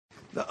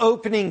The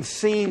opening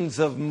scenes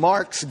of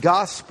Mark's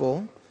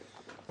gospel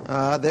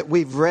that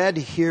we've read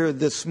here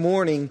this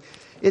morning,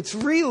 it's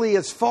really,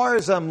 as far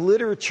as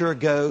literature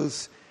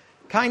goes,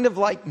 kind of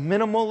like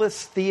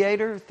minimalist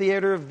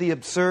theater of the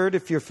absurd,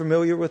 if you're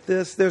familiar with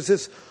this. There's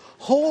this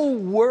whole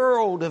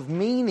world of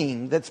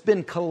meaning that's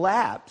been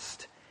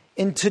collapsed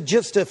into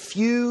just a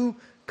few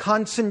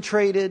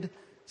concentrated,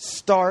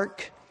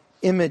 stark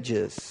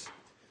images.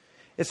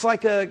 It's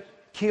like a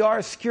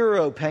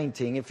chiaroscuro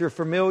painting, if you're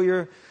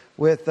familiar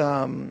with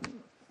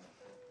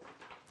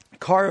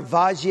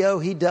Caravaggio.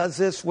 He does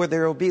this where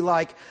there will be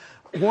like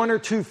one or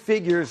two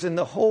figures and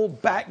the whole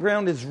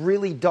background is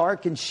really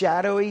dark and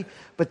shadowy,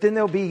 but then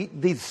there'll be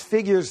these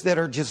figures that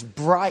are just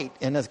bright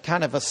and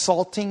kind of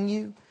assaulting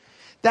you.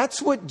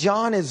 That's what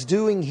John is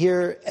doing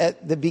here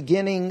at the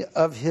beginning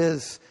of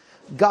his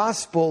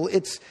gospel.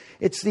 It's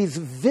these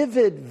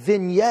vivid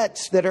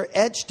vignettes that are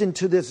etched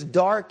into this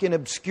dark and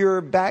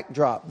obscure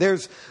backdrop.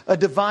 There's a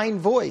divine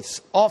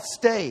voice off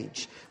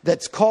stage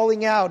that's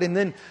calling out, and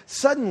then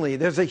suddenly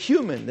there's a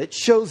human that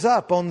shows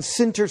up on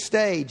center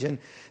stage, and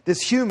this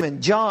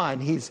human,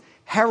 John, he's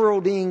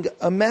heralding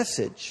a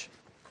message.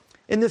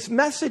 And this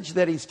message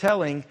that he's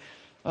telling,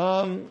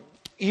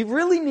 you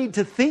really need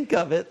to think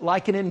of it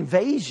like an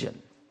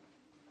invasion.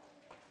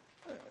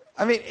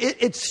 I mean,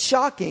 it's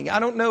shocking. I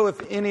don't know if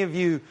any of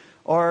you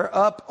are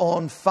up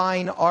on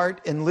fine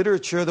art and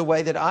literature the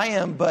way that I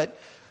am, but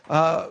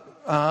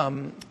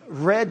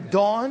Red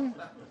Dawn,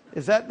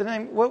 is that the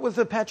name? What was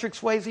the Patrick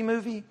Swayze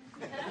movie?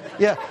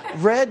 Yeah,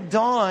 Red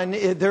Dawn,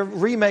 they're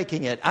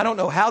remaking it. I don't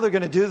know how they're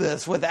going to do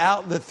this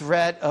without the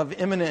threat of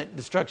imminent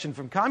destruction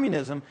from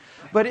communism.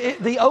 But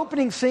the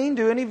opening scene,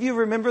 do any of you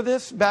remember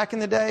this back in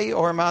the day?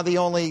 Or am I the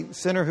only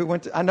sinner who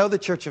went to... I know the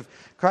Church of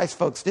Christ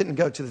folks didn't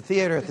go to the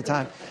theater at the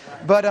time.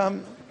 But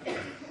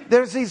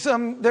there's these...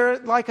 they're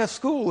like a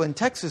school in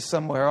Texas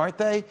somewhere, aren't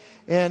they?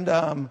 And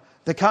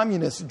the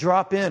communists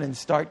drop in and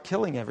start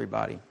killing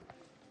everybody.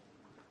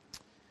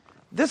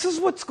 This is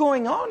what's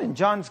going on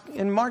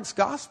in Mark's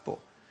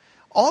gospel.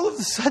 All of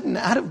a sudden,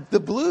 out of the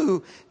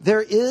blue,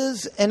 there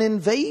is an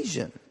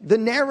invasion. The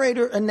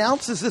narrator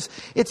announces this.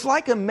 It's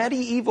like a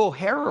medieval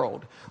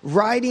herald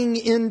riding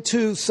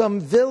into some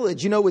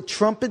village, with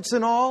trumpets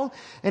and all.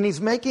 And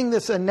he's making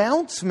this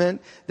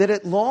announcement that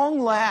at long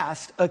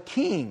last, a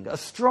king, a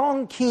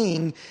strong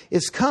king,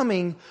 is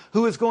coming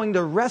who is going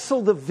to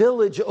wrestle the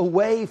village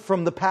away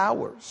from the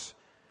powers,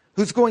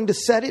 who's going to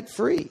set it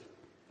free.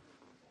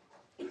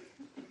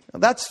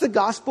 That's the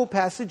gospel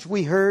passage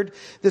we heard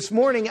this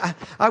morning.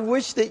 I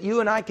wish that you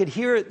and I could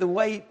hear it the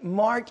way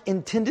Mark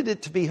intended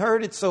it to be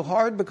heard. It's so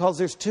hard because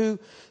there's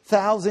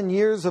 2,000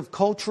 years of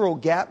cultural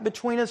gap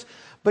between us.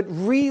 But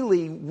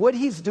really, what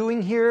he's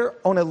doing here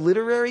on a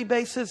literary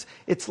basis,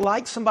 it's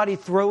like somebody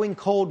throwing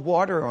cold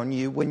water on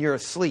you when you're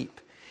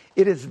asleep.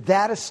 It is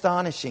that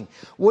astonishing.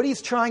 What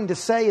he's trying to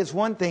say is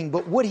one thing,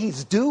 but what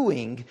he's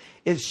doing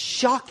is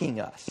shocking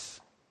us.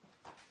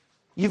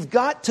 You've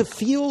got to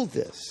feel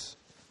this.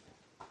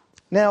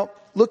 Now,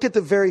 look at the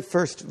very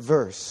first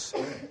verse.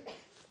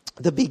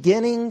 The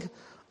beginning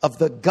of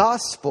the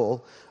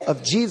gospel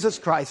of Jesus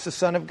Christ, the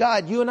Son of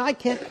God. You and I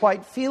can't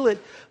quite feel it,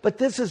 but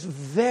this is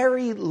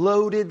very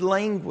loaded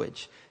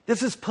language.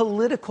 This is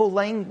political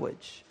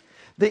language.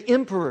 The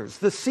emperors,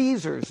 the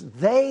Caesars,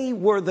 they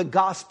were the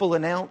gospel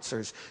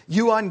announcers.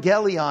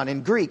 Euangelion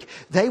in Greek.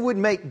 They would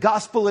make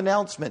gospel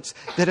announcements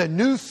that a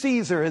new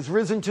Caesar has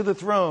risen to the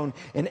throne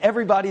and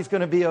everybody's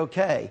going to be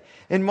okay.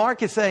 And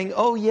Mark is saying,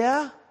 oh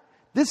yeah?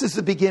 This is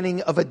the beginning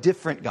of a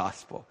different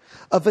gospel,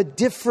 of a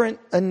different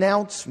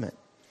announcement.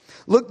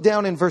 Look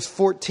down in verse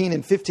 14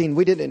 and 15.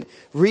 We didn't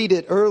read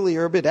it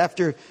earlier, but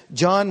after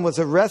John was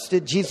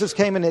arrested, Jesus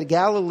came into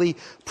Galilee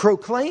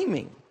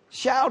proclaiming,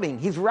 shouting.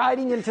 He's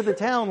riding into the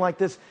town like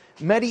this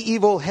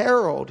medieval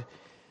herald.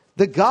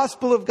 The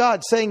gospel of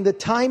God, saying the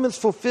time is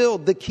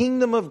fulfilled. The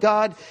kingdom of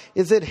God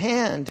is at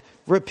hand.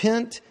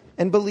 Repent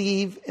and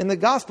believe in the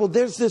gospel.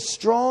 There's this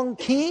strong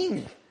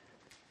king.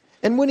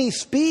 And when he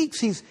speaks,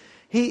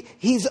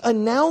 He's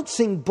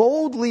announcing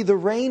boldly the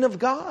reign of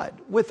God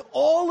with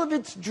all of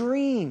its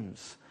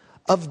dreams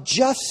of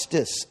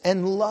justice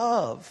and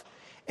love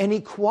and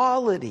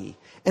equality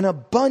and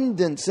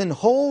abundance and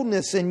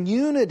wholeness and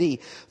unity.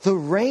 The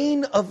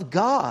reign of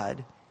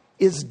God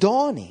is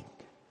dawning.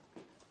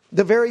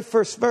 The very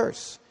first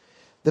verse,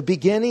 the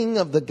beginning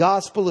of the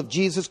gospel of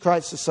Jesus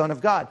Christ, the Son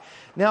of God.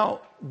 Now,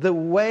 the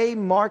way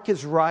Mark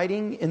is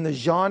writing in the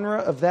genre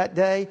of that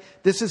day,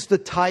 this is the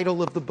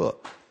title of the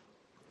book.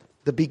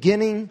 The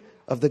beginning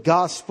of the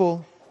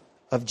gospel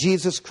of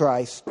Jesus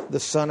Christ, the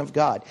Son of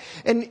God.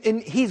 And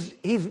he's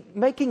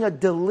making a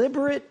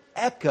deliberate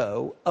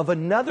echo of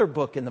another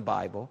book in the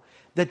Bible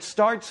that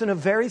starts in a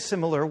very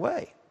similar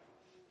way.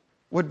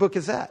 What book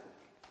is that?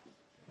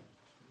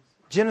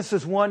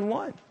 Genesis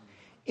 1:1.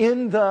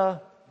 In the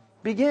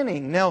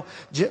beginning. Now,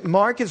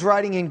 Mark is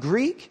writing in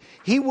Greek.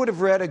 He would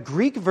have read a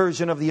Greek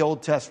version of the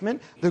Old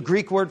Testament. The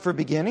Greek word for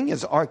beginning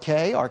is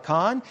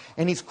archon,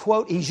 and he's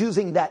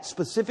using that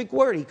specific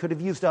word. He could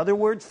have used other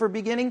words for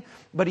beginning,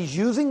 but he's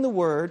using the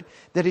word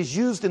that is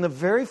used in the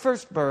very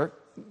first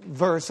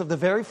verse of the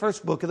very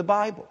first book of the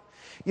Bible.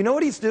 You know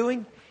what he's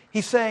doing?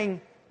 He's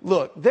saying,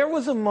 look, there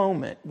was a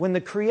moment when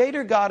the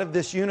Creator God of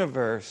this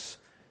universe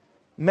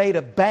made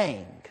a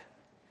bang,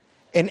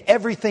 and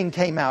everything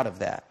came out of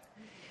that.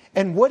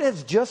 And what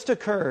has just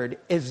occurred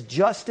is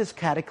just as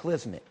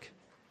cataclysmic.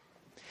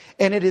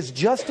 And it is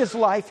just as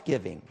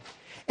life-giving.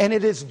 And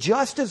it is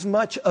just as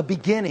much a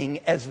beginning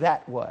as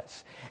that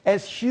was.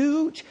 As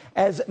huge,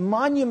 as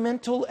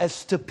monumental, as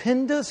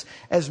stupendous,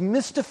 as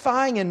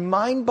mystifying and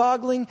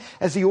mind-boggling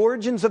as the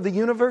origins of the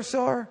universe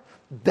are,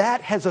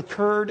 that has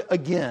occurred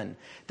again.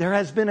 There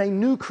has been a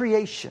new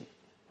creation.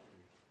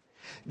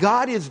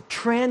 God is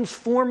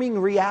transforming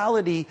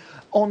reality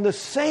on the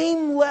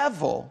same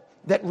level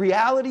that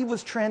reality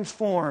was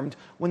transformed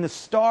when the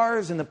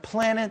stars and the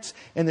planets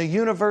and the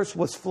universe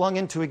was flung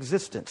into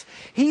existence.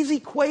 He's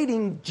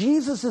equating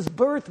Jesus'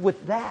 birth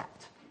with that.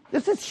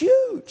 This is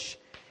huge.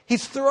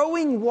 He's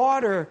throwing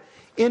water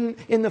in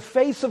the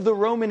face of the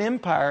Roman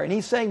Empire, and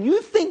he's saying,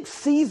 you think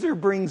Caesar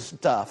brings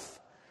stuff?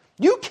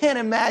 You can't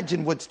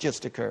imagine what's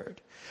just occurred.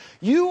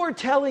 You are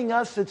telling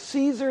us that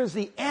Caesar is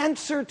the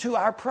answer to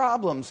our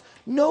problems.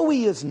 No,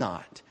 he is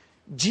not.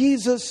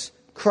 Jesus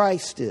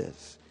Christ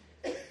is.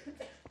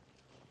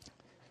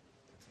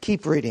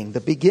 Keep reading.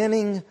 The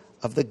beginning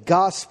of the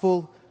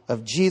gospel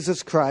of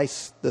Jesus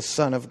Christ, the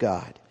Son of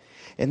God.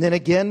 And then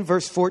again,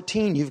 verse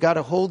 14, you've got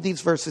to hold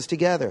these verses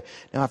together.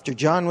 Now, after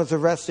John was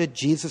arrested,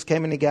 Jesus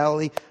came into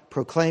Galilee,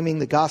 proclaiming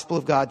the gospel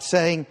of God,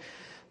 saying,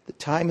 the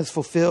time is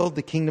fulfilled,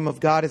 the kingdom of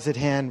God is at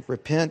hand.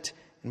 Repent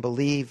and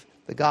believe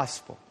the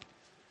gospel.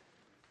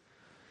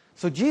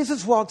 So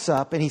Jesus walks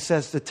up and he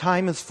says, the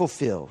time is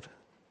fulfilled.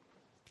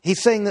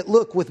 He's saying that,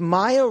 look, with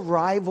my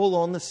arrival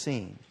on the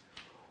scene,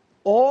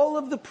 all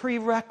of the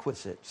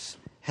prerequisites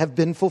have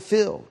been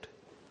fulfilled.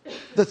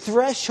 The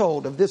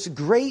threshold of this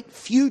great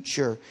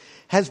future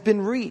has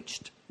been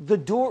reached. The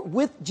door,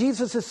 with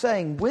Jesus is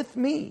saying, with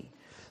me,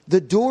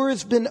 the door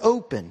has been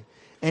opened.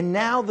 And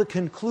now the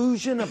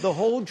conclusion of the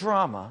whole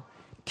drama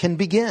can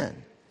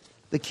begin.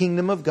 The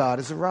kingdom of God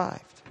has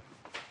arrived.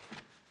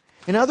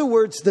 In other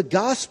words, the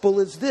gospel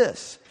is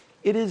this.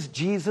 It is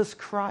Jesus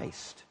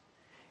Christ.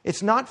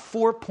 It's not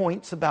 4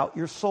 points about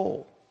your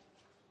soul.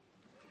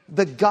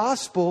 The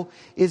gospel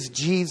is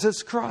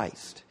Jesus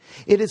Christ.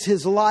 It is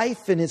His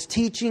life and His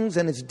teachings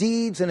and His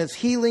deeds and His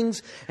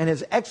healings and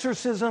His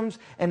exorcisms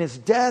and His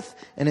death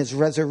and His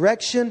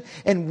resurrection.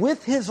 And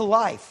with His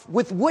life,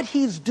 with what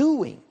He's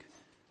doing,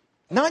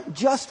 not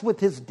just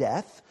with His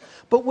death,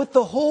 but with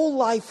the whole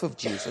life of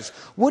Jesus.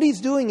 What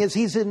He's doing is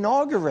He's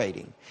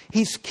inaugurating,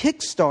 He's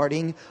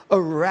kickstarting a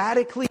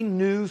radically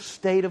new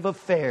state of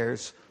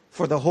affairs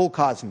for the whole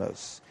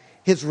cosmos.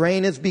 His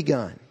reign has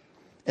begun.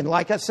 And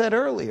like I said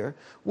earlier,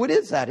 what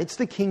is that? It's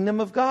the kingdom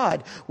of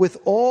God with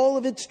all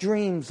of its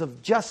dreams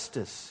of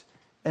justice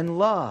and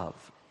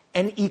love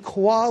and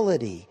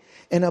equality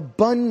and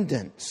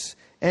abundance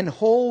and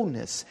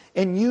wholeness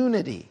and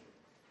unity.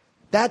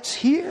 That's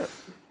here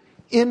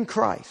in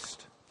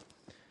Christ.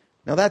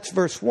 Now that's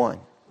verse 1.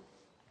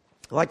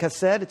 Like I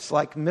said, it's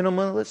like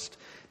minimalist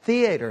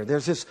theater.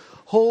 There's this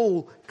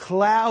whole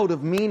cloud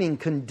of meaning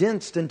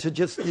condensed into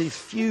just these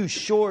few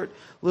short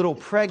little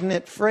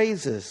pregnant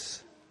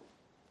phrases.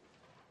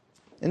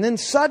 And then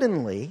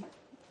suddenly,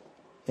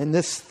 in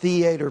this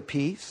theater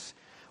piece,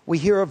 we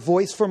hear a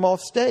voice from off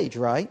stage,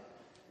 right?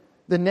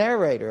 The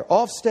narrator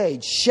off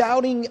stage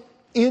shouting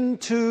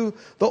into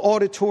the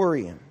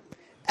auditorium,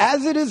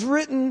 as it is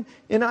written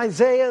in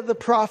Isaiah the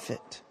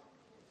prophet.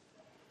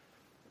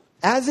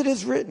 As it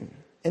is written.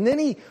 And then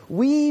he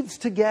weaves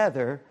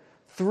together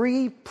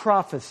 3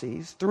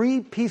 prophecies,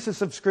 3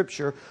 pieces of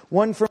scripture,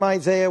 one from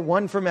Isaiah,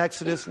 one from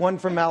Exodus, one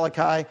from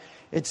Malachi.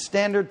 It's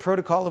standard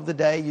protocol of the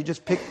day. You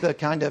just pick the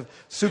kind of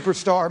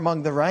superstar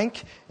among the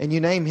rank and you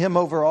name him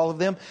over all of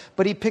them.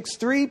 But he picks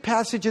 3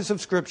 passages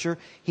of scripture.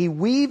 He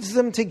weaves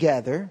them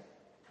together.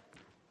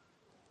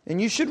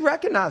 And you should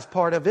recognize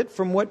part of it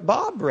from what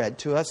Bob read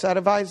to us out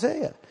of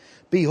Isaiah.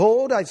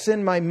 Behold, I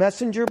send my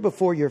messenger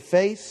before your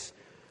face,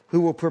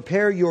 who will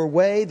prepare your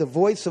way, the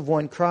voice of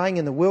one crying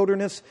in the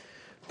wilderness,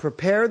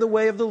 prepare the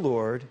way of the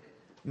Lord,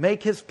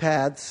 make His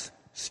paths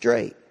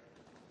straight.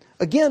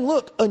 Again,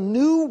 look, a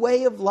new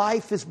way of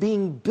life is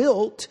being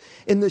built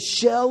in the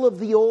shell of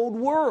the old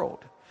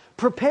world.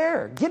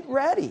 Prepare, get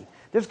ready.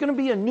 There's going to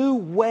be a new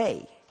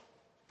way.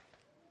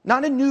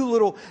 Not a new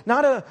little,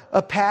 not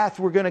a path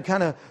we're going to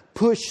kind of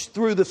push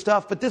through the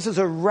stuff, but this is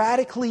a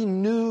radically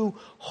new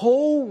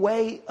whole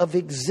way of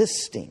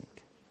existing.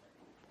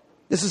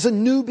 This is a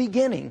new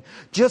beginning.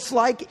 Just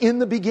like in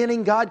the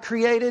beginning God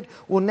created,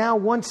 well now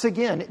once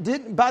again,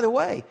 by the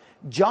way,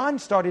 John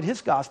started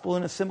his gospel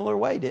in a similar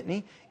way, didn't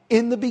he?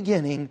 In the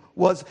beginning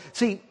was,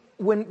 see,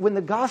 when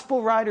the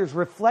gospel writers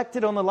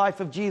reflected on the life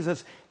of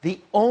Jesus, the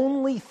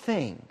only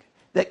thing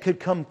that could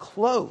come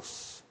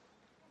close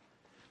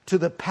to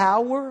the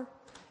power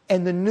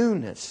and the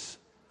newness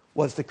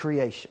was the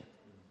creation.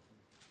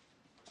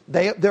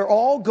 They're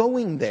all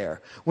going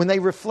there when they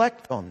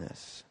reflect on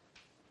this.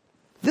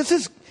 This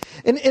is,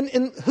 and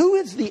who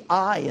is the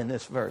I in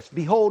this verse?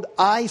 Behold,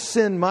 I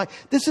send my,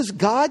 this is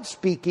God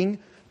speaking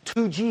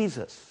to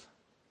Jesus.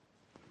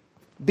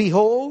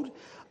 Behold,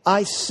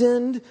 I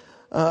send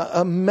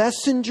a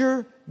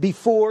messenger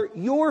before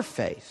your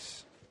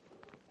face.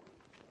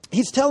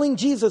 He's telling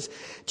Jesus,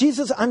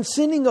 I'm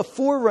sending a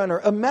forerunner,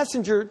 a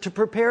messenger to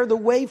prepare the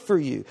way for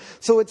you.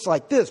 So it's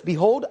like this.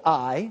 Behold,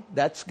 I,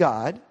 that's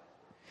God,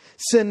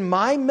 send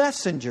my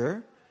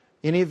messenger.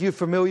 Any of you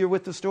familiar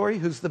with the story?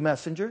 Who's the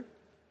messenger?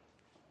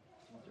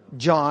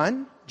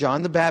 John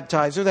the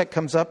baptizer. That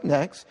comes up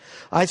next.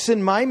 I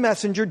send my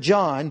messenger,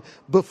 John,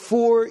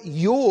 before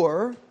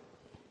your,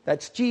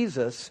 that's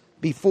Jesus,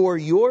 before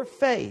your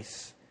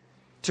face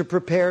to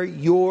prepare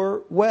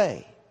your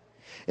way.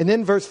 And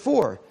then verse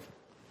 4,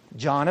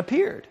 John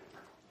appeared.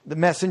 The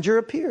messenger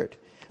appeared,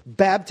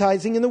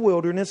 baptizing in the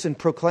wilderness and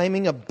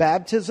proclaiming a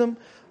baptism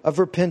of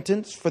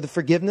repentance for the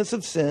forgiveness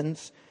of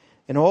sins.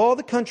 And all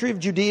the country of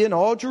Judea and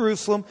all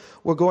Jerusalem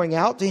were going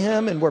out to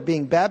him and were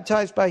being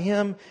baptized by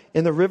him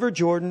in the river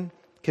Jordan,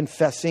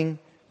 confessing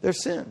their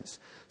sins.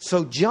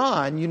 So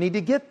John, you need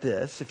to get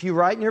this. If you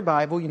write in your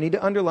Bible, you need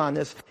to underline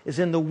this, is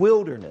in the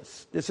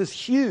wilderness. This is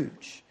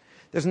huge.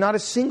 There's not a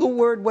single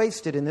word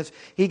wasted in this.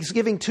 He's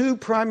giving two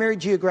primary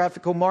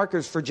geographical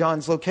markers for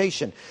John's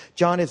location.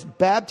 John is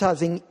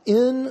baptizing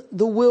in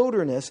the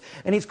wilderness,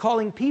 and he's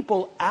calling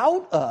people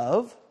out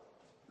of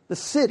the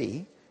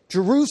city,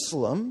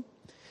 Jerusalem,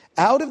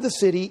 out of the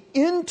city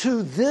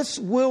into this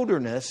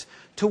wilderness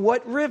to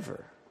what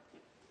river?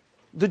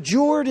 The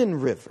Jordan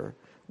River,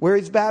 where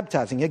he's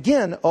baptizing.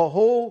 Again, a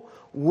whole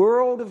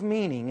world of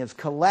meaning is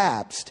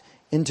collapsed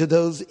into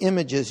those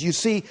images. You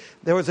see,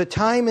 there was a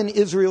time in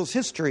Israel's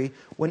history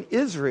when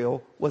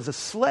Israel was a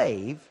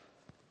slave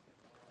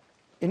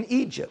in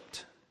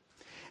Egypt.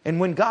 And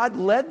when God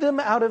led them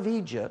out of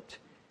Egypt,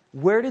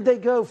 where did they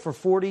go for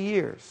 40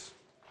 years?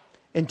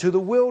 Into the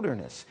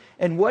wilderness.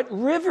 And what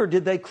river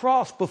did they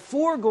cross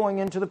before going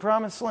into the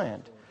promised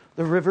land?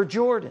 The river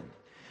Jordan.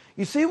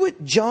 You see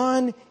what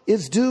John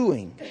is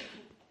doing?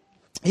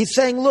 He's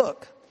saying,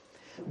 look,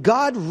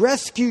 God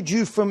rescued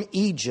you from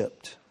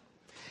Egypt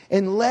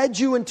and led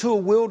you into a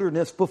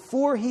wilderness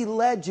before he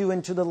led you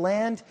into the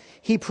land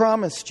he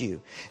promised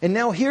you. And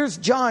now here's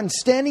John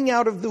standing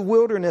out of the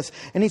wilderness,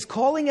 and he's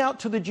calling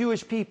out to the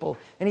Jewish people,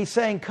 and he's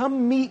saying,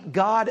 come meet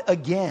God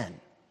again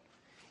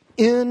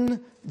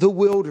in the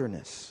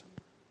wilderness.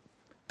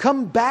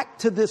 Come back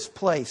to this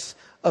place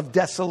of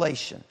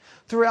desolation.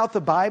 Throughout the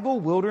Bible,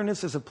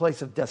 wilderness is a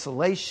place of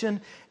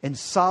desolation and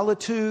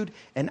solitude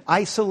and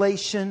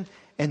isolation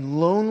and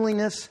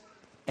loneliness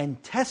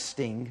and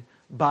testing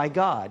by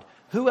God.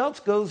 Who else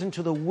goes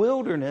into the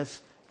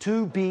wilderness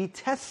to be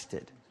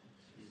tested?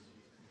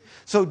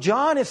 So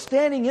John is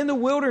standing in the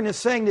wilderness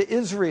saying to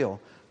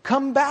Israel,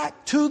 come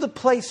back to the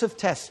place of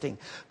testing.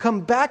 Come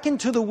back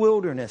into the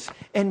wilderness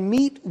and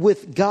meet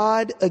with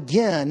God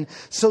again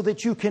so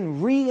that you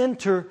can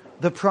re-enter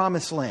the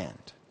promised land.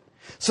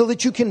 So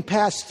that you can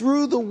pass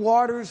through the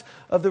waters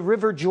of the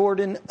river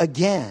Jordan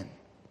again.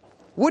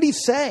 What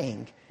he's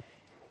saying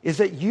is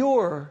that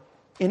you're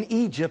in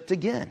Egypt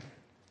again.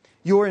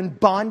 You're in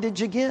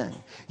bondage again.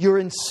 You're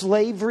in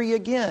slavery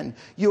again.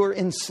 You're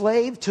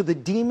enslaved to the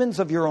demons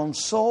of your own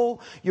soul.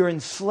 You're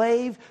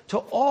enslaved to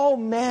all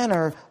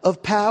manner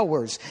of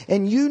powers.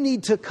 And you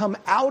need to come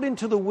out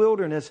into the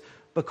wilderness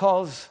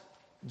because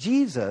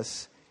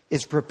Jesus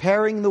is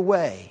preparing the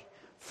way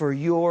for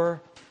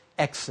your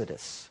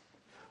exodus.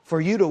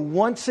 For you to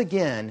once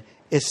again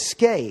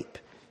escape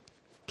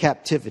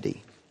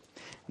captivity.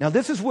 Now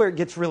this is where it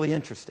gets really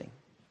interesting.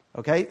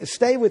 Okay,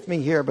 stay with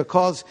me here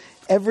because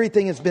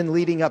everything has been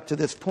leading up to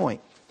this point.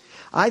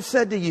 I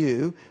said to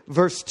you,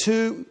 verse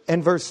 2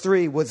 and verse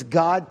 3 was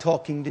God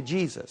talking to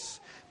Jesus.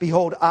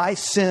 Behold, I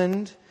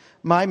send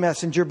my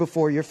messenger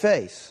before your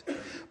face.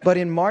 But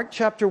in Mark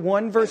chapter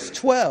 1, verse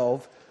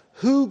 12,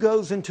 who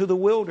goes into the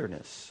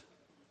wilderness?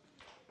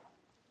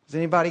 Has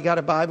anybody got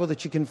a Bible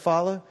that you can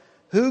follow?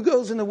 Who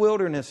goes in the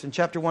wilderness in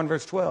chapter 1,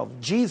 verse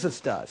 12?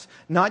 Jesus does,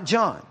 not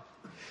John.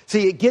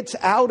 See, it gets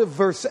out of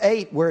verse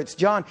 8 where it's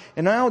John.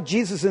 And now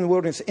Jesus in the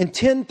wilderness. In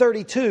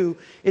 10:32,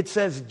 it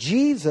says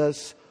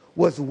Jesus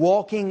was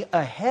walking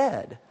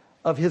ahead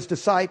of his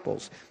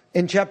disciples.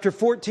 In chapter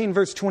 14,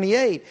 verse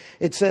 28,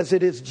 it says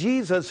it is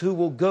Jesus who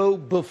will go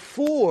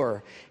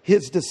before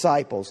his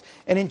disciples.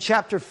 And in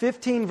chapter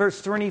 15, verse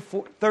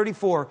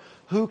 34,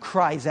 who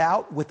cries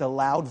out with a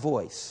loud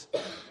voice?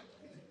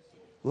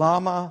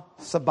 Lama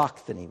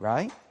Sabachthani,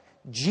 right?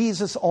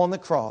 Jesus on the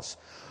cross.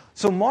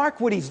 So Mark,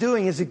 what he's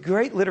doing, is a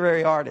great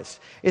literary artist.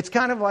 It's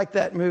kind of like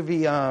that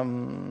movie,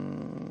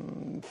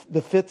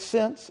 The Fifth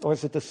Sense, or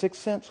is it The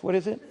Sixth Sense? What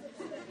is it?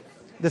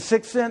 The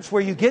Sixth Sense,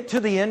 where you get to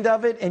the end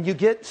of it and you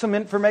get some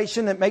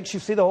information that makes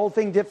you see the whole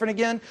thing different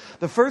again.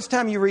 The first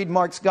time you read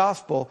Mark's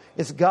gospel,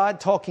 it's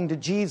God talking to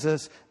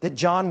Jesus that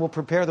John will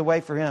prepare the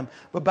way for him.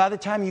 But by the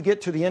time you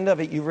get to the end of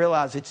it, you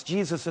realize it's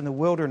Jesus in the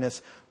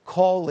wilderness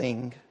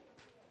calling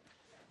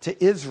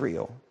to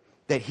Israel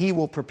that he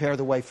will prepare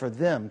the way for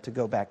them to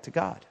go back to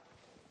God.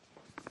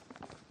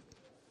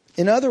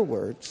 In other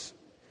words,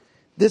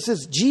 This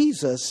is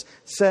Jesus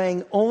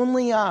saying,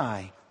 only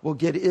I will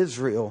get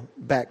Israel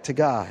back to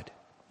God.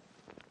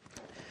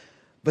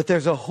 But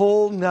there's a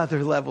whole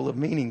nother level of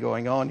meaning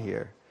going on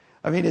here.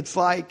 I mean, it's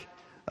like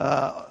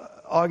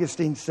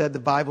Augustine said, the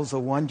Bible's a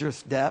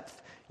wondrous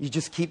depth. You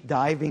just keep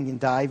diving and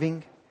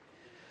diving.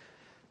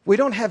 We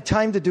don't have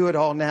time to do it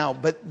all now,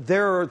 but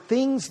there are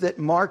things that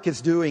Mark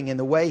is doing in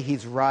the way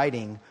he's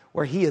writing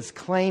where he is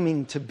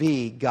claiming to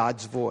be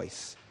God's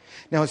voice.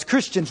 Now, as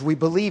Christians, we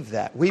believe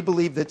that. We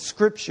believe that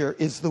Scripture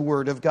is the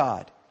Word of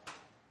God.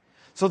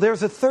 So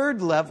there's a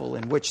third level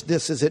in which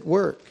this is at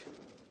work.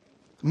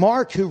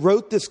 Mark, who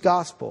wrote this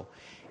gospel,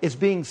 is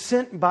being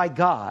sent by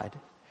God,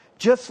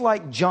 just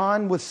like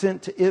John was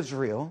sent to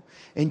Israel,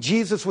 and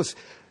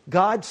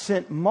God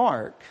sent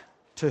Mark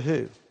to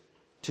who?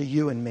 To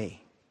you and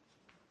me.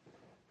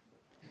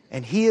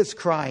 And he is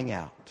crying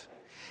out.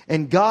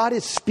 And God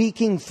is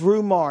speaking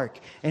through Mark,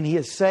 and he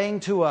is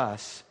saying to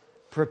us,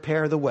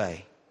 prepare the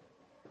way.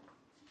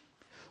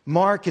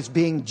 Mark is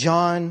being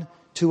John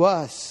to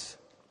us.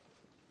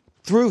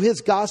 Through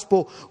his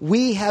gospel,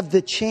 we have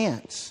the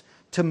chance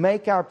to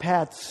make our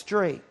path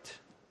straight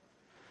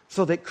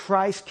so that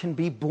Christ can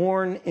be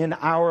born in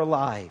our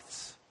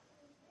lives.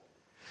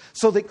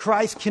 So that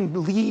Christ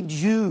can lead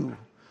you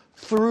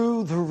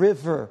through the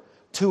river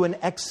to an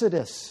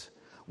exodus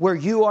where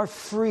you are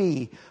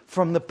free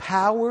from the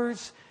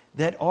powers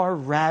that are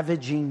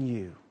ravaging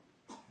you.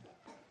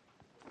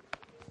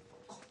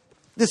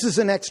 This is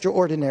an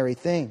extraordinary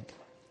thing.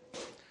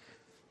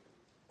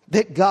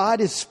 That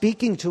God is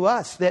speaking to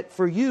us, that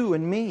for you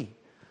and me,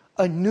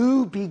 a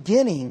new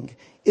beginning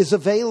is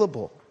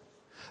available.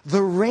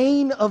 The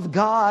reign of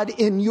God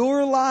in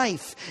your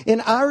life, in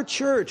our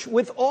church,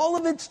 with all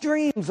of its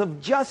dreams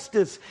of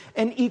justice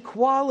and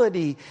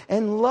equality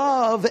and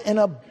love and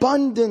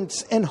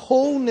abundance and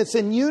wholeness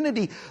and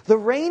unity. The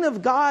reign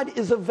of God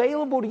is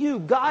available to you.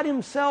 God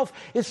himself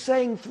is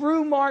saying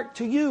through Mark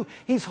to you,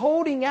 he's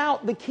holding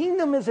out. The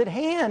kingdom is at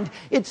hand.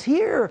 It's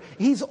here.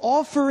 He's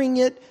offering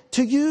it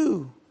to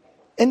you.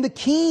 And the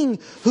king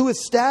who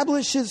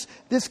establishes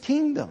this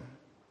kingdom,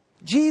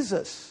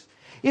 Jesus,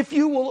 if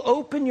you will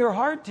open your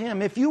heart to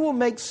him, if you will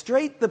make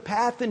straight the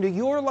path into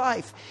your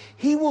life,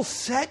 he will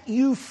set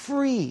you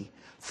free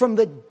from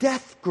the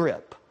death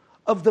grip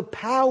of the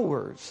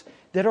powers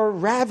that are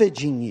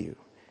ravaging you.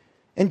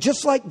 And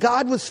just like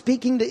God was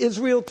speaking to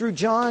Israel through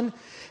John,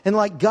 and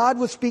like God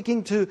was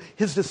speaking to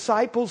his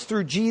disciples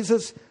through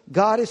Jesus,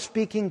 God is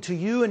speaking to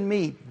you and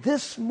me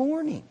this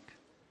morning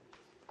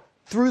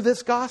through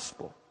this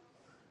gospel.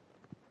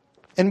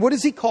 And what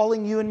is he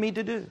calling you and me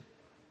to do?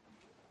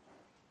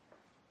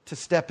 To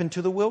step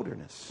into the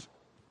wilderness.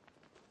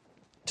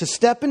 To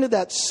step into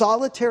that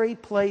solitary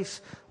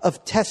place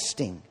of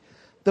testing.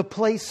 The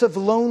place of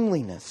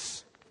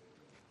loneliness.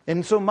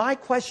 And so my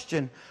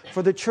question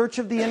for the Church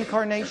of the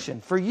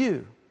Incarnation, for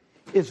you,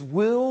 is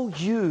will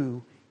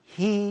you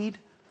heed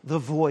the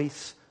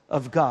voice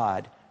of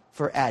God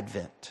for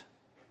Advent?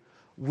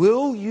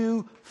 Will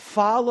you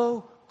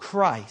follow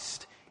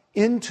Christ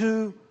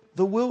into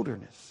the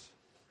wilderness?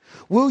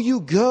 Will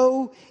you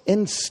go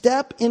and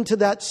step into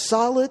that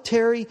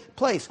solitary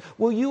place?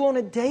 Will you on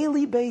a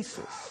daily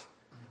basis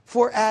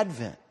for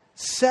Advent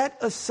set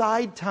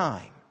aside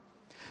time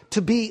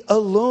to be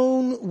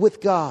alone with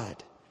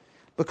God?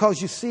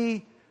 Because you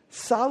see,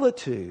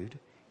 solitude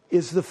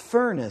is the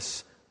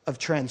furnace of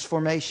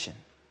transformation.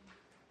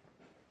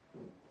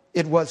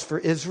 It was for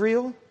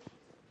Israel.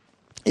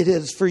 It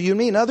is for you and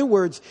me. In other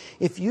words,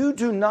 if you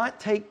do not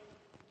take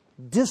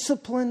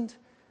disciplined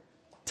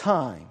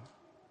time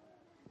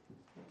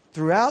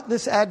throughout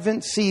this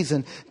Advent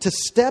season to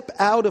step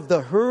out of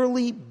the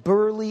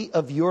hurly-burly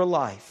of your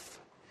life,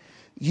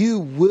 you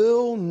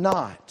will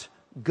not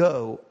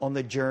go on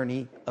the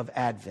journey of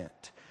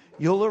Advent.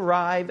 You'll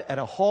arrive at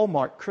a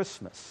Hallmark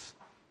Christmas,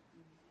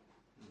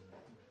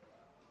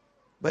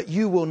 but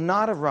you will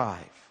not arrive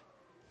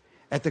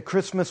at the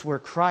Christmas where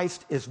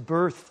Christ is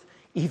birthed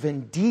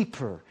even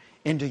deeper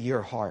into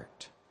your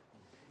heart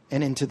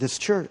and into this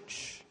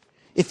church.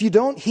 If you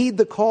don't heed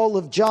the call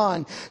of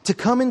John to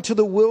come into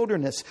the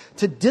wilderness,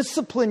 to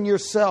discipline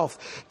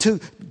yourself,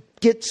 to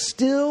get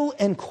still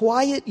and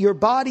quiet your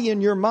body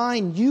and your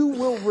mind, you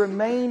will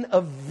remain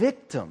a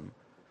victim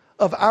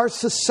of our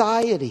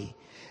society.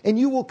 And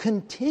you will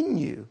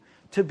continue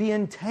to be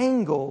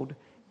entangled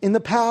in the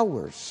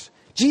powers.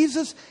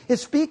 Jesus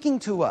is speaking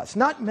to us,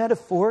 not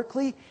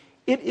metaphorically.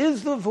 It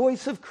is the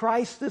voice of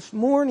Christ this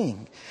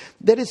morning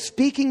that is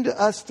speaking to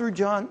us through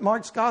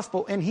Mark's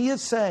gospel. And he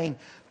is saying,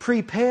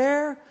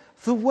 prepare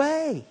the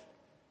way.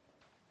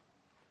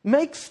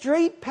 Make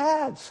straight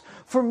paths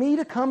for me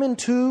to come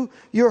into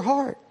your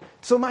heart.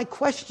 So my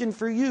question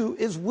for you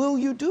is, will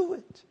you do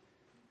it?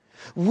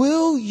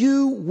 Will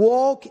you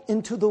walk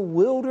into the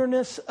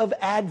wilderness of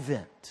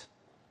Advent?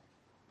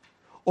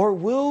 Or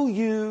will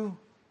you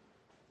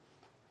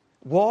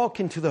walk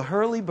into the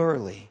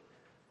hurly-burly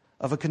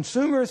of a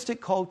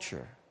consumeristic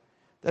culture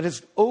that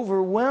is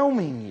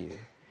overwhelming you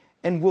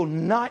and will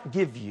not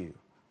give you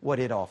what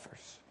it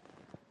offers?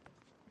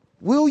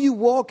 Will you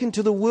walk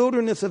into the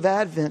wilderness of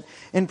Advent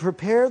and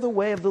prepare the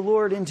way of the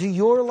Lord into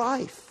your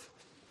life?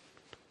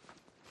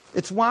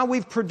 It's why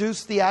we've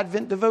produced the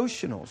Advent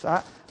devotionals.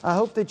 I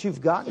hope that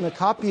you've gotten a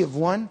copy of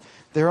one.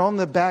 They're on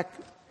the back,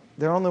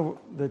 they're on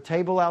the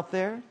table out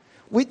there.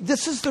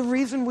 This is the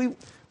reason we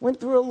went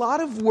through a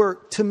lot of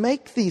work to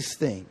make these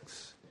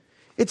things.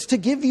 It's to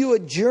give you a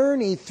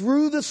journey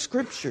through the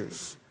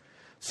Scriptures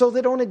so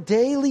that on a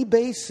daily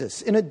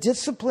basis, in a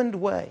disciplined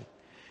way,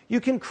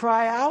 you can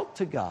cry out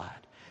to God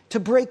to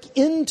break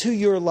into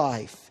your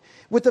life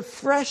with a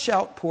fresh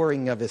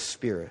outpouring of His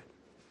Spirit.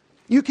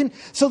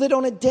 So that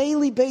on a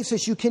daily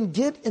basis you can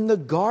get in the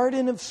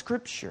garden of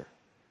Scripture.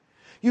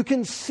 You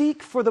can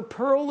seek for the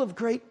pearl of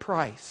great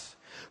price,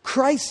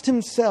 Christ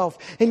Himself,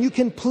 and you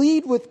can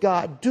plead with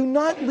God, do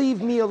not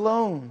leave me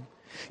alone.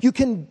 You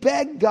can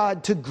beg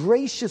God to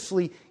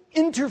graciously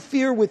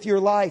interfere with your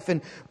life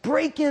and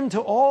break into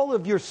all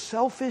of your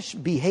selfish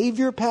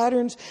behavior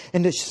patterns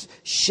and to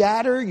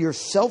shatter your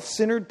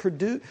self-centered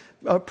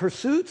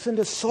pursuits and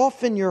to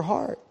soften your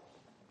heart.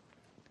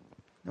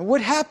 Now,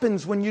 what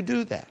happens when you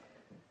do that?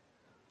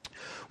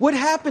 What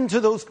happened to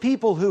those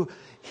people who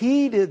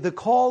heeded the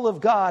call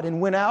of God and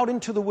went out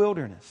into the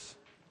wilderness?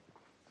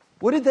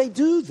 What did they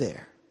do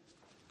there?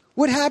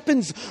 What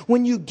happens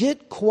when you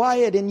get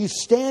quiet and you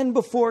stand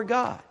before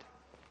God?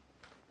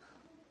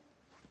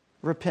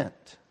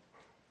 Repent.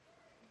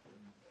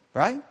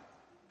 Right?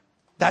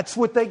 That's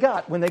what they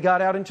got when they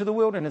got out into the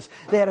wilderness.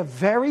 They had a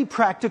very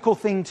practical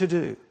thing to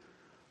do.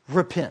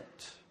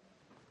 Repent.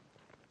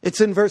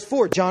 It's in verse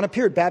 4. John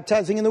appeared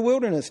baptizing in the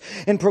wilderness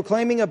and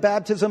proclaiming a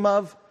baptism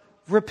of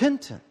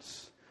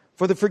repentance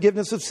for the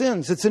forgiveness of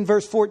sins. It's in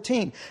verse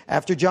 14.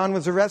 After John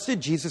was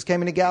arrested, Jesus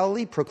came into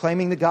Galilee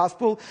proclaiming the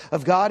gospel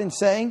of God and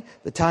saying,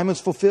 the time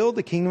is fulfilled,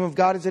 the kingdom of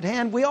God is at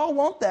hand. We all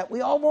want that.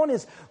 We all want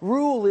His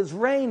rule, His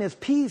reign, His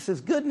peace,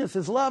 His goodness,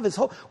 His love, His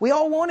hope. We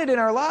all want it in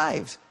our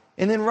lives.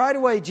 And then right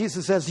away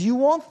Jesus says, you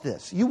want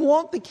this. You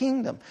want the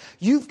kingdom.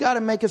 You've got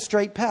to make a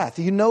straight path.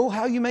 You know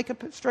how you make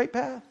a straight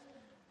path?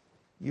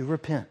 You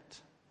repent.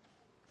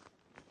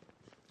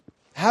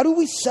 How do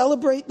we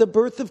celebrate the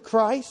birth of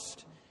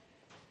Christ?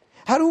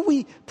 How do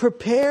we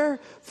prepare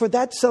for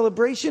that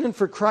celebration and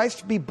for Christ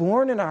to be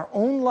born in our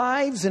own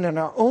lives and in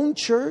our own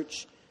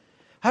church?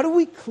 How do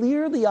we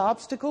clear the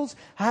obstacles?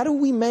 How do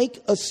we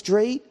make a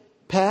straight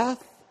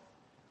path?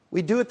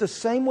 We do it the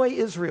same way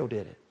Israel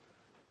did it.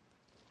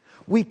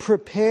 We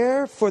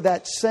prepare for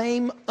that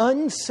same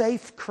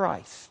unsafe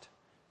Christ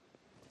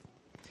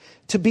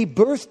to be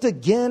birthed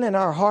again in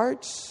our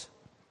hearts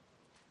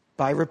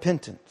by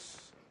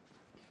repentance.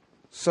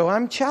 So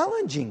I'm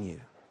challenging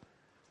you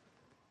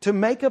to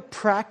make a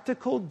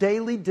practical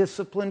daily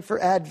discipline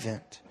for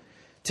Advent,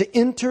 to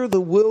enter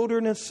the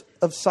wilderness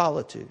of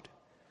solitude,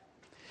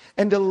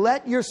 and to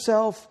let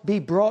yourself be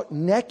brought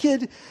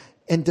naked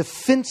and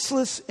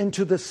defenseless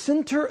into the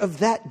center of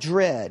that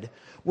dread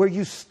where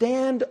you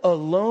stand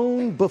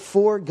alone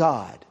before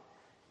God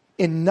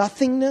in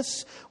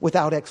nothingness,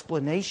 without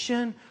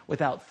explanation,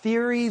 without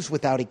theories,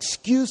 without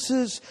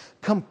excuses,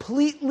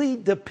 completely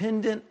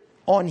dependent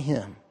on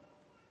Him,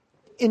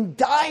 in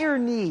dire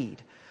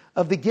need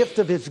of the gift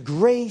of His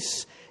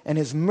grace and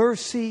His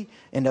mercy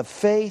and of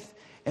faith.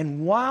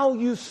 And while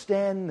you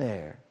stand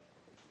there,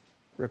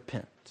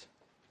 repent.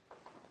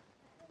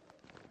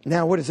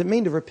 Now, what does it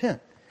mean to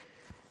repent?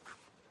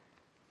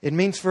 It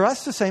means for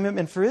us the same it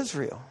meant for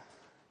Israel.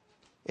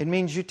 It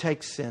means you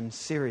take sin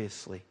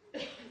seriously.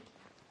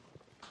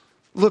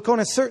 Look, on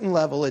a certain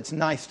level, it's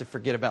nice to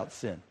forget about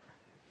sin.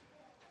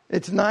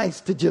 It's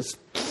nice to just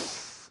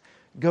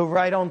go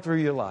right on through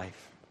your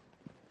life.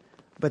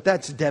 But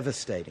that's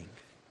devastating.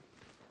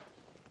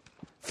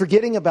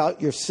 Forgetting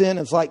about your sin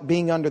is like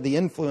being under the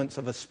influence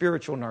of a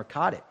spiritual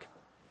narcotic.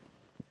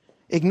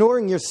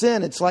 Ignoring your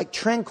sin, it's like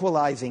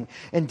tranquilizing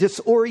and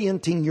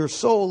disorienting your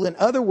soul. In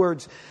other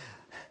words,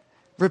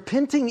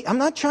 repenting, I'm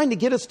not trying to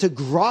get us to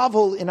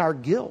grovel in our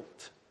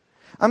guilt.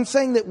 I'm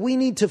saying that we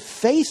need to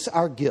face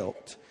our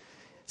guilt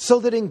so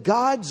that in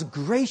God's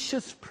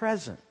gracious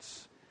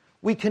presence,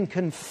 we can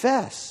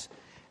confess.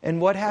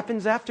 And what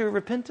happens after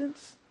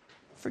repentance?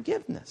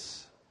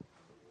 Forgiveness.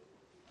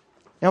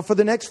 Now, for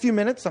the next few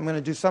minutes, I'm going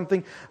to do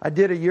something I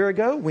did a year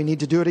ago. We need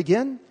to do it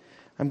again.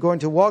 I'm going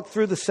to walk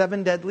through the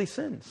 7 deadly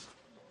sins,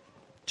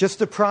 just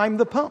to prime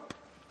the pump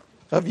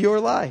of your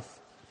life.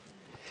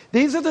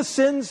 These are the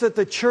sins that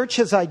the church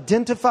has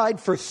identified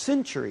for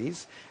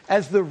centuries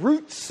as the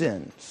root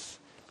sins.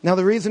 Now,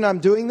 the reason I'm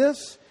doing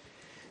this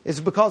is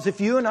because if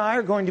you and I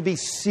are going to be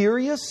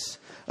serious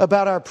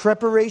about our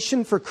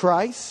preparation for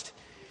Christ,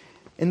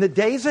 in the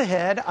days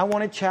ahead, I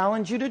want to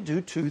challenge you to do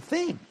 2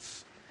 things.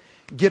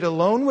 Get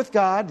alone with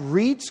God,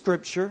 read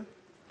Scripture,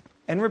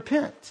 and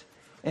repent.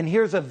 And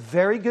here's a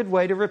very good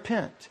way to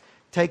repent.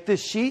 Take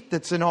this sheet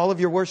that's in all of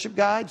your worship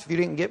guides. If you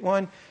didn't get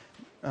one,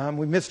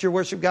 we missed your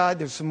worship guide.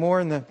 There's some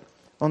more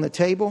on the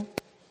table.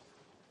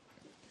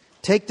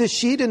 Take this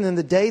sheet, and in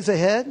the days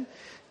ahead,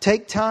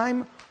 take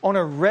time on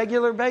a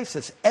regular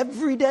basis,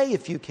 every day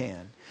if you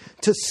can,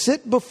 to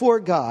sit before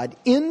God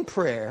in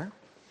prayer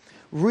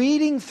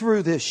reading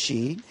through this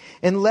sheet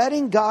and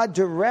letting God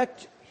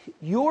direct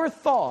your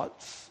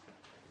thoughts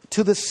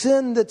to the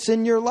sin that's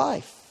in your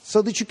life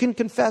so that you can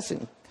confess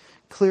it,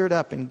 clear it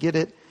up, and get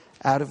it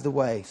out of the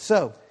way.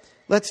 So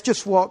let's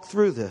just walk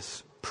through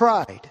this.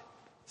 Pride,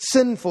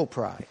 sinful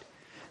pride.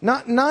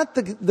 Not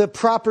the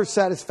proper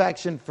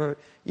satisfaction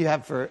you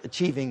have for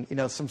achieving,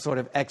 some sort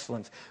of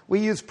excellence. We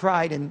use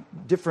pride in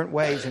different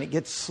ways and it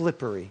gets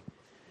slippery.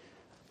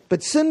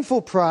 But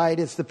sinful pride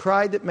is the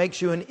pride that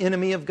makes you an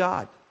enemy of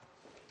God.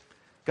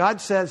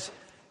 God says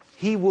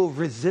He will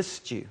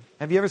resist you.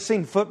 Have you ever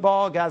seen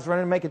football? Guys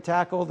running to make a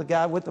tackle, the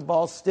guy with the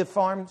ball stiff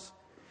arms?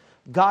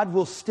 God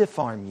will stiff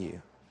arm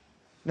you.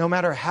 No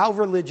matter how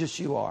religious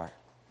you are.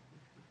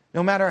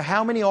 No matter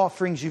how many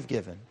offerings you've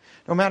given.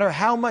 No matter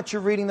how much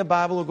you're reading the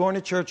Bible or going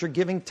to church or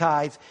giving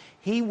tithes,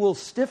 He will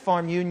stiff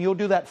arm you and you'll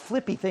do that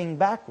flippy thing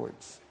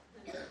backwards.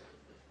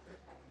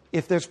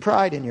 If there's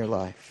pride in your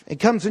life. It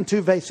comes in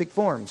two basic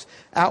forms,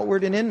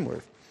 outward and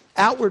inward.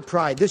 Outward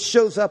pride, this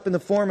shows up in the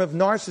form of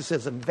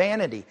narcissism,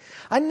 vanity.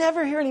 I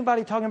never hear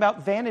anybody talking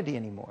about vanity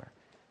anymore.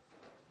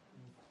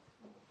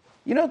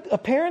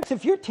 Parents,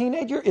 if your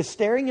teenager is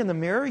staring in the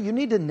mirror, you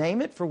need to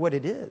name it for what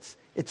it is.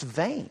 It's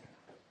vain.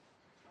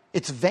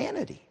 It's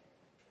vanity.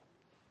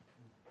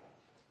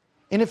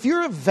 And if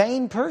you're a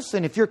vain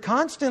person, if you're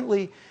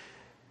constantly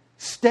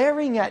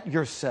staring at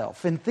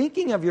yourself and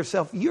thinking of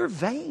yourself, you're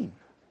vain.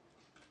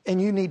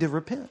 And you need to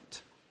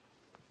repent.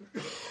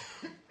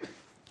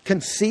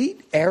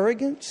 Conceit,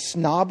 arrogance,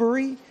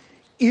 snobbery,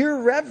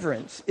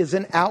 irreverence is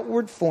an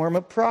outward form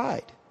of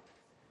pride.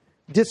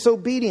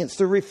 Disobedience,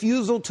 the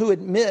refusal to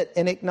admit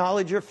and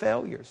acknowledge your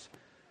failures.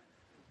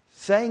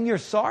 Saying you're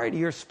sorry to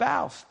your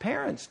spouse.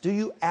 Parents, do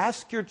you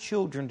ask your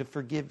children to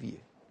forgive you?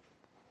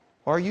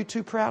 Or are you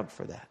too proud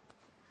for that?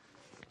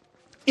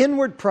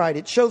 Inward pride,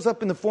 it shows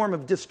up in the form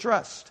of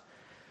distrust.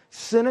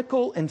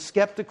 Cynical and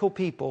skeptical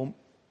people,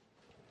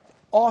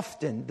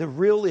 often the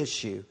real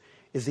issue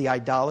is the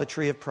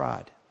idolatry of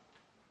pride.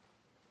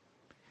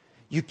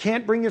 You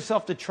can't bring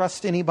yourself to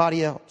trust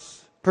anybody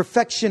else.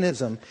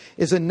 Perfectionism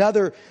is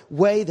another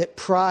way that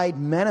pride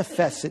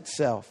manifests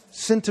itself.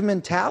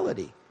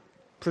 Sentimentality,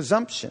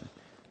 presumption.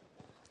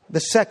 The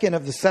second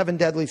of the 7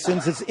 deadly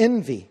sins is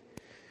envy.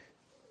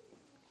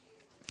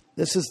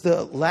 This is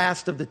the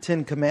last of the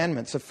 10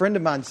 commandments. A friend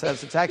of mine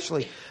says it's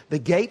actually the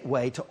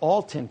gateway to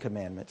all 10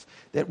 commandments.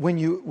 That when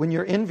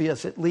you're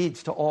envious, it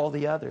leads to all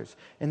the others.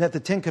 And that the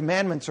 10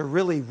 commandments are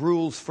really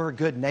rules for a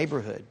good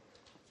neighborhood.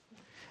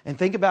 And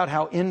think about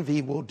how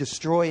envy will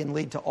destroy and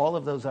lead to all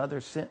of those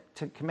other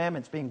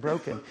commandments being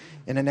broken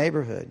in a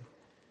neighborhood.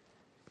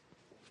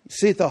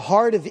 See, at the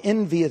heart of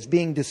envy is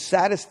being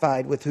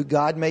dissatisfied with who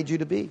God made you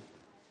to be.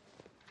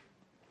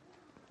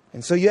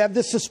 And so you have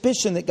this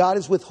suspicion that God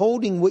is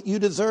withholding what you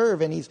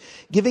deserve and He's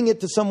giving it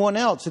to someone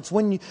else. It's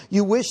when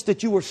you wish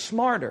that you were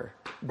smarter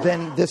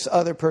than this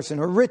other person,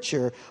 or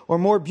richer, or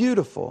more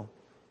beautiful.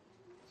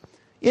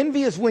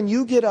 Envy is when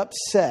you get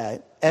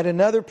upset at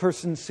another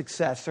person's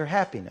success or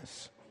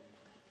happiness.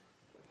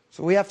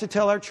 So we have to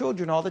tell our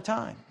children all the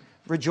time,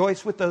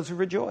 rejoice with those who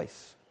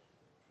rejoice.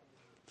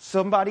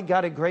 Somebody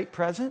got a great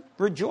present,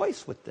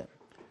 rejoice with them.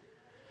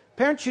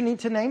 Parents, you need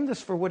to name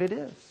this for what it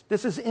is.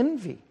 This is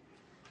envy.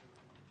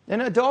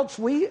 And adults,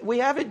 we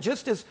have it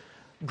just as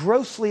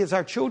grossly as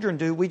our children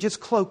do. We just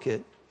cloak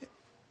it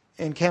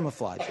and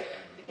camouflage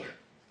it.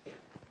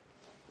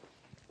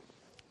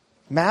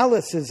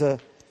 Malice is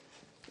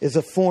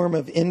a form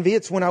of envy.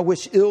 It's when I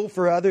wish ill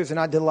for others and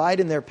I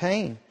delight in their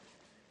pain.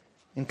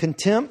 And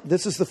contempt,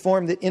 this is the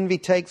form that envy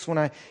takes when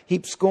I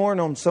heap scorn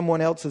on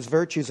someone else's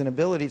virtues and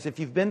abilities. If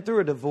you've been through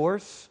a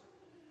divorce,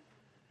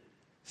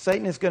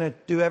 Satan is going to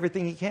do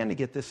everything he can to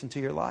get this into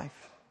your life.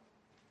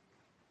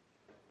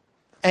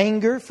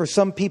 Anger, for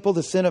some people,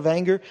 the sin of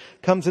anger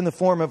comes in the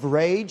form of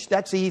rage.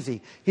 That's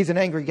easy. He's an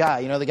angry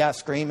guy. The guy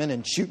screaming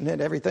and shooting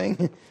at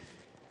everything.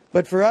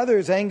 But for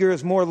others, anger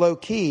is more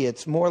low-key.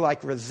 It's more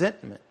like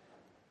resentment.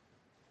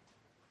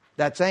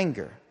 That's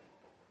anger.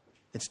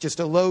 It's just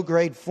a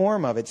low-grade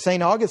form of it.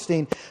 St.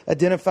 Augustine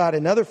identified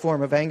another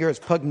form of anger as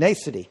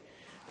pugnacity,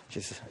 which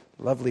is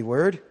a lovely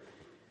word.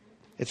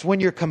 It's when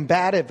you're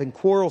combative and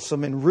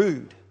quarrelsome and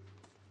rude.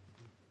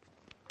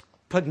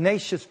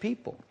 Pugnacious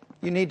people,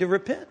 you need to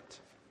repent.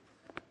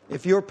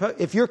 If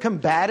you're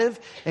combative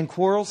and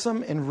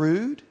quarrelsome and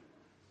rude,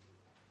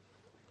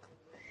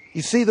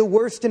 you see the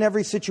worst in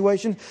every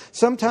situation.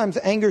 Sometimes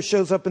anger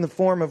shows up in the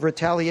form of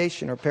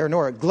retaliation or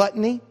paranoia.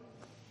 Gluttony,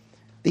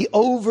 the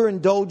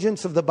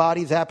overindulgence of the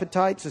body's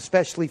appetites,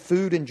 especially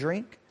food and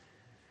drink.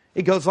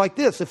 It goes like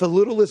this. If a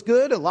little is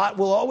good, a lot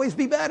will always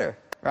be better,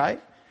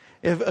 right?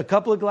 If a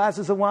couple of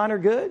glasses of wine are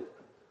good,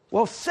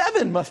 well,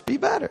 7 must be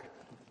better.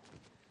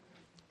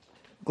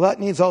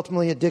 Gluttony is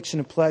ultimately addiction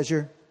to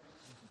pleasure.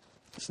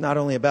 It's not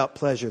only about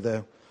pleasure,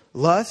 though.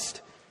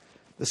 Lust,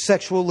 the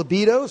sexual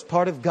libido, is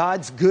part of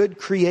God's good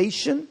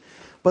creation.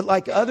 But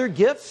like other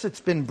gifts,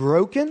 it's been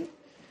broken.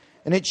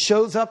 And it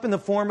shows up in the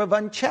form of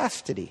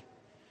unchastity.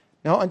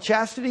 Now,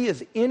 unchastity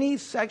is any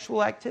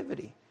sexual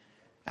activity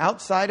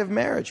outside of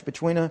marriage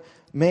between a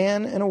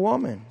man and a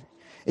woman.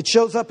 It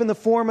shows up in the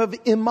form of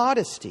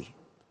immodesty.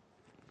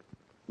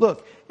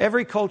 Look,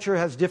 every culture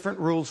has different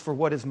rules for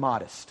what is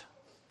modest,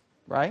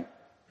 right?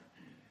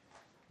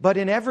 But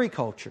in every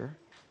culture,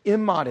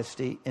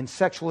 immodesty and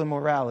sexual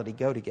immorality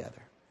go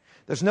together.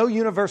 There's no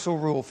universal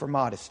rule for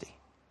modesty.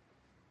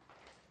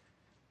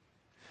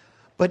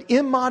 But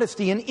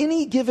immodesty in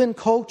any given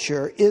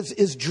culture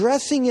is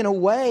dressing in a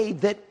way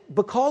that,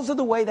 because of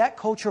the way that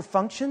culture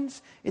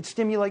functions, it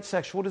stimulates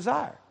sexual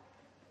desire.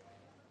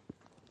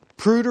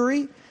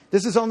 Prudery,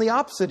 this is on the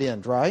opposite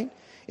end, right?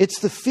 It's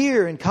the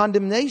fear and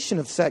condemnation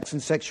of sex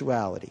and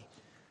sexuality.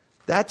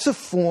 That's a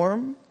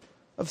form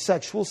of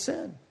sexual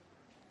sin.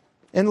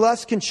 And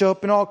lust can show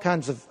up in all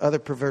kinds of other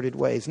perverted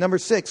ways. Number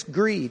 6,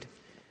 greed.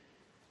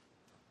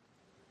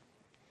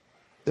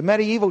 The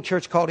medieval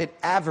church called it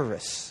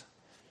avarice.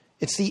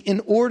 It's the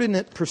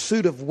inordinate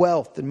pursuit of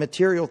wealth and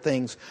material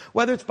things,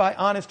 whether it's by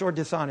honest or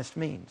dishonest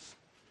means.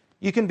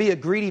 You can be a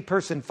greedy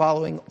person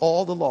following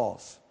all the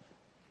laws.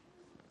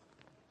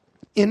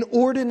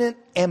 Inordinate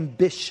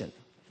ambition.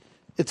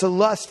 It's a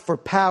lust for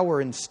power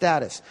and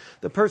status.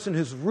 The person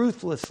who's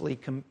ruthlessly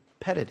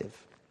competitive.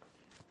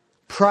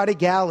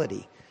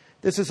 Prodigality.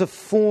 This is a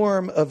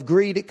form of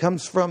greed. It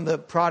comes from the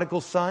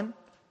prodigal son,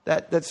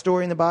 that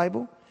story in the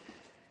Bible.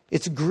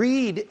 It's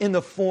greed in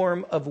the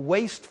form of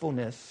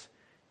wastefulness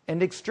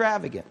and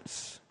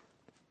extravagance.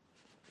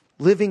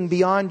 Living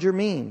beyond your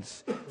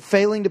means.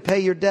 Failing to pay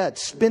your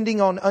debts.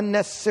 Spending on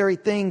unnecessary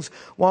things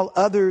while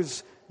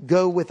others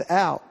go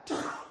without.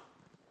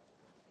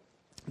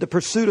 The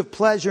pursuit of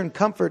pleasure and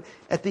comfort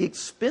at the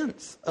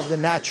expense of the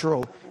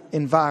natural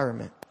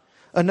environment.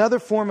 Another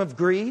form of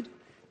greed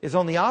is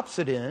on the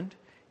opposite end.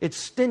 It's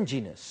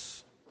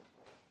stinginess.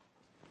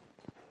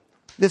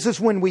 This is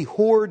when we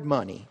hoard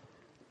money.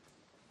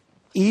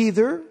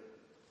 Either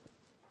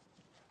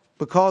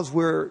because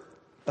we're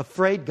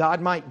afraid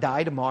God might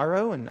die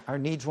tomorrow and our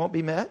needs won't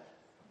be met,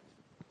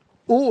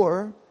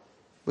 or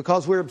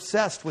because we're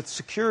obsessed with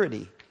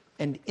security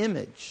and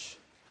image.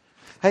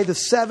 Hey, the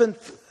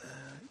 7th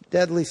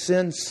deadly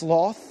sin,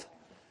 sloth.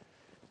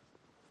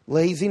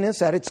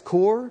 Laziness at its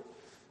core.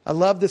 I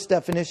love this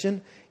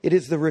definition. It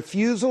is the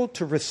refusal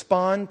to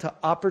respond to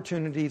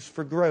opportunities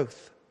for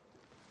growth.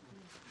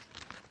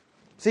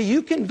 See,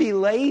 you can be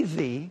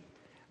lazy,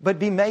 but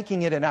be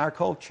making it in our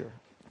culture.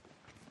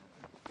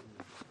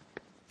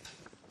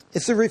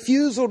 It's the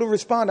refusal to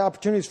respond to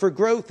opportunities for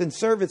growth and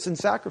service and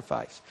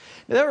sacrifice.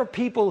 Now, there are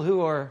people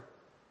who are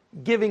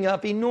giving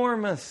up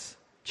enormous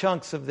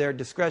chunks of their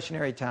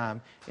discretionary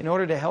time in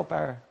order to help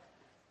our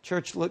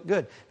church look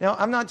good. Now,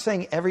 I'm not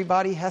saying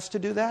everybody has to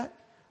do that,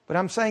 but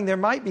I'm saying there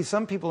might be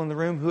some people in the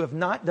room who have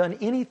not done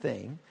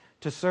anything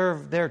to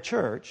serve their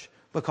church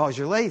because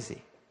you're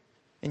lazy,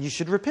 and you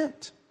should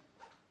repent.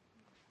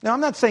 Now,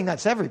 I'm not saying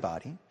that's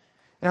everybody,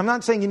 and I'm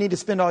not saying you need to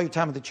spend all your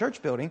time at the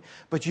church building,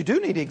 but you do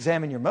need to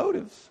examine your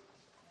motives.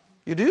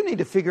 You do need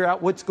to figure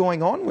out what's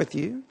going on with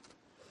you.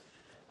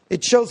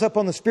 It shows up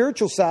on the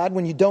spiritual side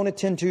when you don't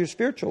attend to your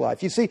spiritual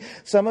life. You see,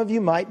 some of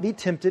you might be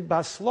tempted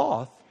by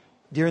sloth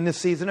during this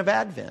season of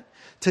Advent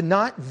to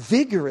not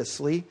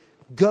vigorously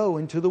go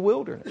into the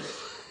wilderness.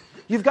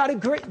 You've got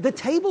the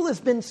table has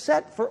been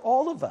set for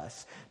all of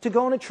us to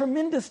go on a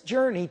tremendous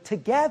journey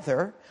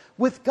together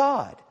with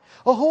God.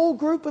 A whole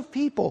group of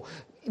people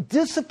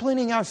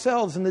disciplining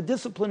ourselves in the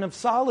discipline of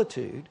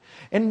solitude,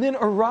 and then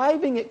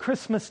arriving at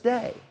Christmas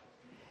Day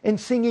and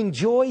singing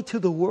joy to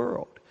the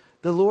world.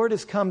 The Lord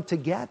has come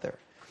together.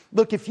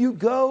 Look, if you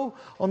go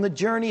on the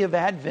journey of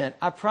Advent,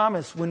 I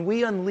promise when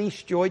we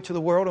unleash joy to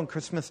the world on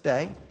Christmas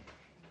Day,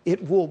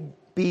 it will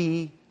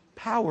be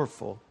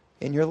powerful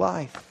in your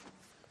life.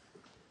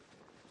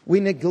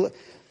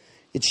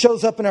 It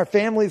shows up in our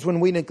families when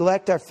we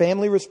neglect our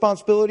family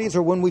responsibilities,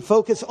 or when we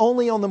focus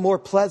only on the more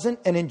pleasant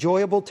and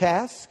enjoyable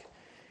task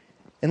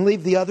and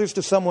leave the others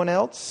to someone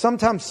else.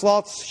 Sometimes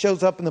sloth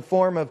shows up in the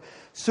form of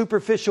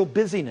superficial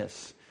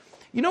busyness.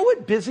 You know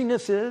what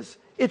busyness is?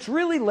 It's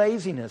really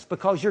laziness,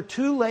 because you're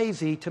too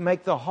lazy to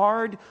make the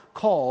hard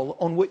call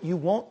on what you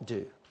won't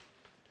do.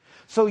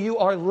 So you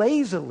are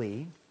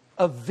lazily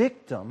a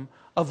victim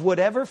of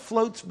whatever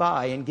floats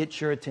by and gets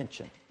your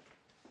attention.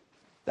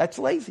 That's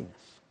laziness.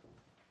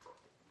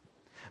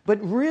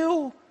 But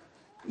you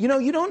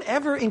don't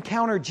ever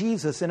encounter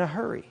Jesus in a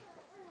hurry.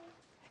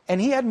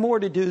 And he had more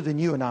to do than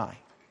you and I.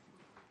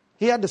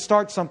 He had to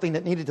start something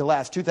that needed to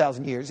last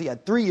 2,000 years. He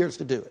had 3 years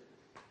to do it.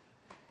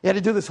 He had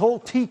to do this whole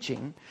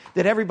teaching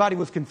that everybody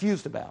was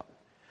confused about.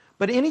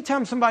 But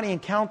anytime somebody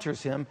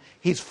encounters him,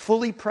 he's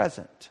fully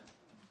present.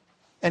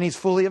 And he's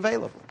fully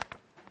available.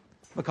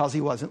 Because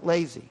he wasn't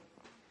lazy.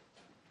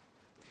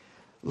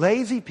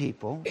 Lazy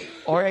people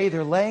are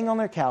either laying on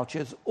their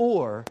couches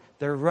or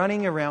they're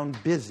running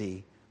around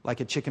busy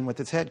like a chicken with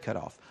its head cut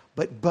off.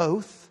 But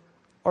both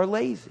are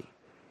lazy.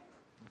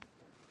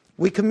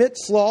 We commit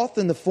sloth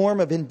in the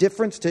form of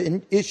indifference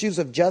to issues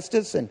of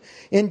justice and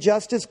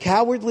injustice.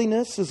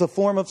 Cowardliness is a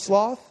form of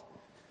sloth.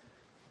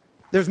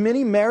 There's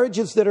many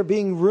marriages that are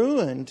being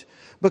ruined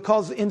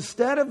because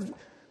instead of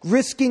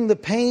risking the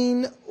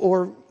pain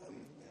or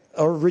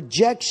or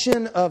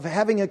rejection of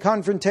having a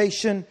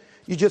confrontation.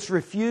 You just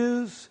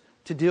refuse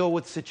to deal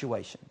with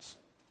situations.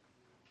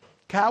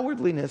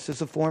 Cowardliness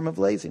is a form of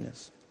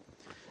laziness.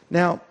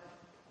 Now,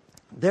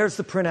 there's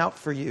the printout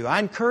for you. I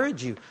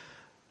encourage you.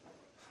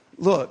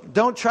 Look,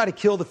 don't try to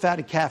kill the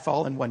fatted calf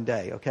all in one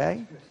day,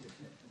 okay?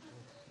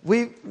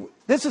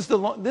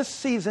 This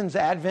season's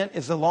Advent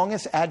is the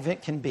longest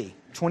Advent can be,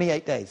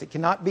 28 days. It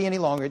cannot be any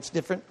longer. It's a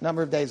different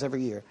number of days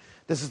every year.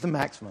 This is the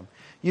maximum.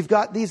 You've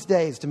got these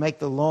days to make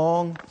the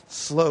long,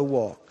 slow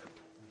walk.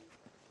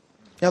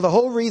 Now, the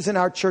whole reason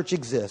our church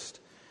exists,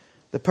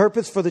 the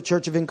purpose for the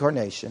Church of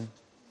Incarnation,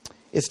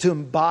 is to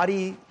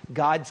embody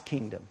God's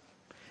kingdom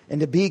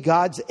and to be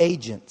God's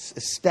agents,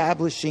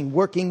 establishing,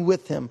 working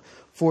with Him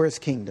for His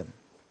kingdom.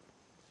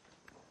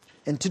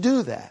 And to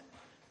do that,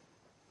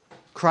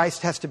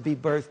 Christ has to be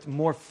birthed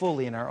more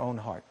fully in our own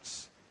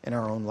hearts, in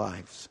our own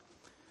lives.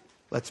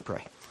 Let's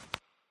pray.